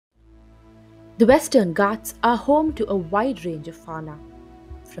The Western Ghats are home to a wide range of fauna,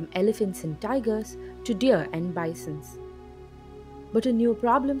 from elephants and tigers to deer and bisons. But a new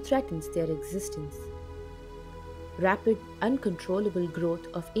problem threatens their existence: rapid, uncontrollable growth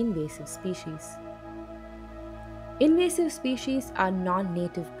of invasive species. Invasive species are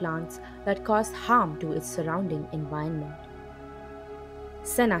non-native plants that cause harm to its surrounding environment.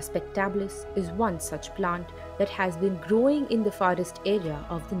 Senna spectabilis is one such plant that has been growing in the forest area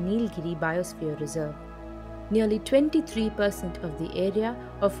of the Nilgiri Biosphere Reserve. Nearly 23% of the area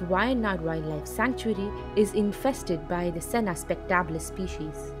of Wayanad Wildlife Sanctuary is infested by the Senna spectabilis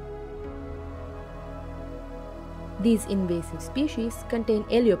species. These invasive species contain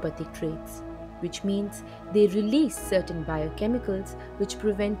allelopathic traits, which means they release certain biochemicals which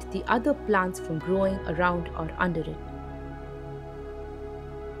prevent the other plants from growing around or under it.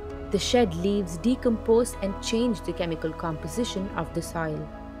 The shed leaves decompose and change the chemical composition of the soil.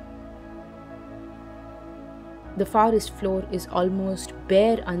 The forest floor is almost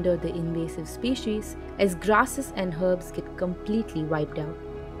bare under the invasive species as grasses and herbs get completely wiped out.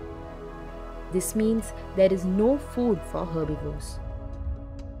 This means there is no food for herbivores.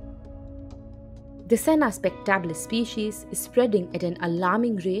 The Senna spectabilis species is spreading at an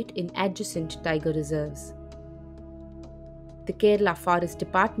alarming rate in adjacent tiger reserves. The Kerala Forest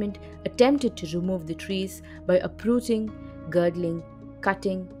Department attempted to remove the trees by uprooting, girdling,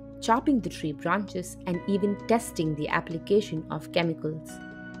 cutting, chopping the tree branches, and even testing the application of chemicals.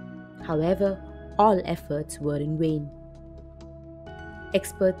 However, all efforts were in vain.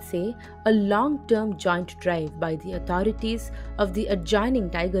 Experts say a long-term joint drive by the authorities of the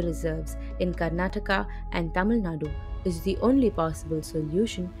adjoining tiger reserves in Karnataka and Tamil Nadu is the only possible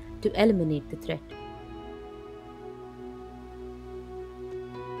solution to eliminate the threat.